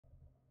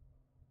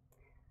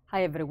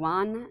Hi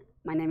everyone,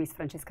 my name is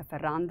Francesca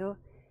Ferrando.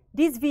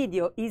 This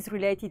video is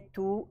related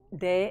to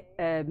the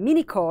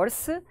mini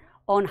course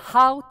on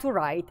how to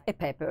write a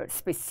paper,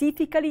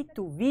 specifically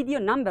to video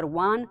number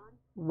 1,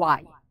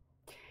 why.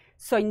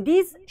 So in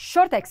this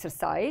short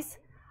exercise,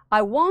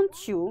 I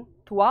want you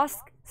to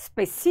ask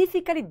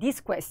specifically this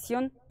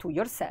question to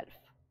yourself.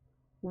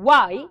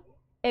 Why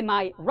am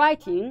I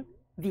writing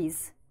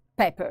this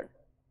paper?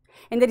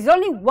 And there is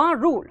only one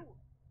rule.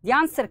 The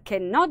answer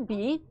cannot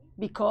be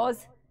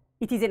because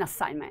it is an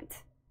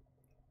assignment.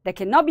 That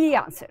cannot be the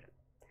answer.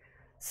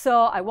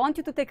 So I want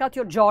you to take out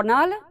your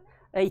journal.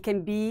 It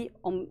can be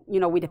on,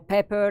 with a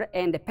paper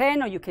and a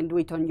pen, or you can do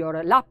it on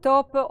your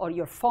laptop or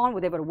your phone,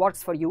 whatever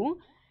works for you.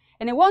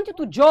 And I want you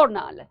to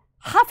journal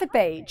half a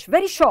page,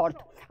 very short,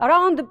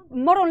 around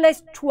more or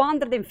less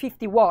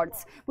 250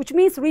 words, which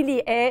means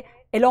really a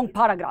long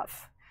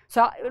paragraph.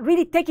 So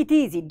really take it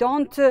easy.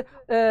 Don't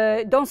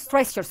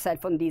stress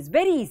yourself on this.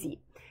 Very easy.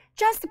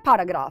 Just a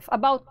paragraph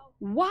about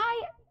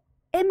why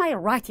am I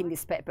writing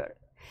this paper?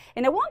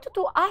 And I want you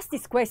to ask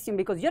this question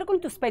because you're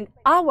going to spend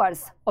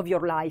hours of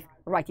your life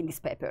writing this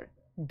paper.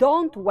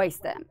 Don't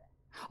waste them.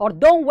 Or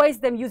don't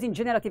waste them using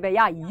generative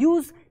AI.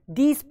 Use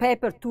this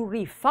paper to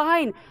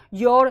refine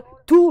your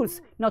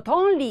tools, not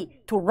only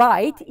to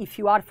write, if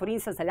you are, for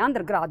instance, an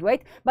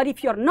undergraduate, but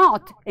if you're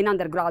not an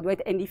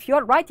undergraduate, and if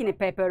you're writing a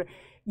paper,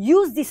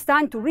 use this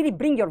time to really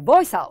bring your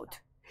voice out.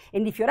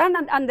 And if you're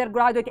an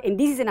undergraduate and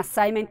this is an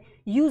assignment,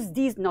 use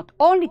this not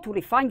only to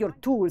refine your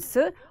tools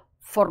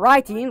for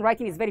writing.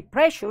 Writing is very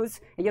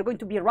precious, and you're going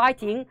to be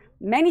writing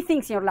many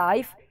things in your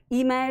life: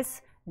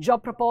 emails,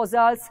 job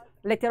proposals,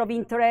 letter of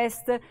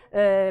interest,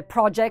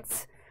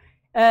 projects.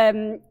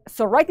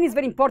 So writing is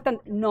very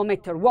important no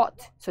matter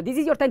what. So this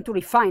is your time to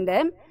refine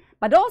them,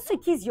 but also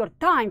it is your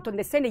time to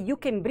understand that you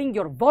can bring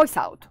your voice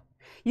out.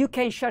 You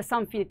can share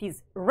something that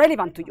is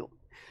relevant to you.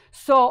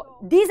 So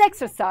this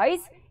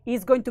exercise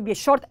is going to be a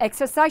short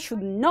exercise,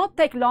 should not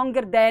take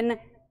longer than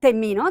 10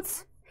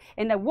 minutes.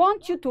 And I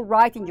want you to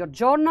write in your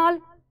journal,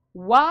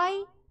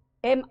 why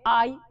am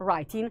I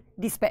writing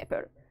this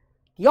paper?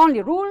 The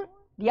only rule,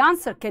 the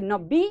answer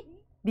cannot be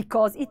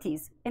because it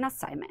is an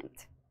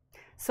assignment.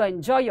 So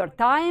enjoy your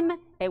time,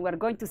 and we're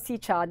going to see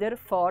each other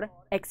for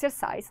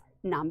exercise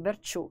number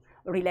 2,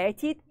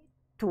 related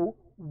to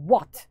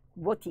what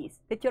is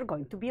that you're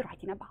going to be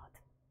writing about.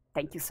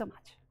 Thank you so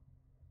much.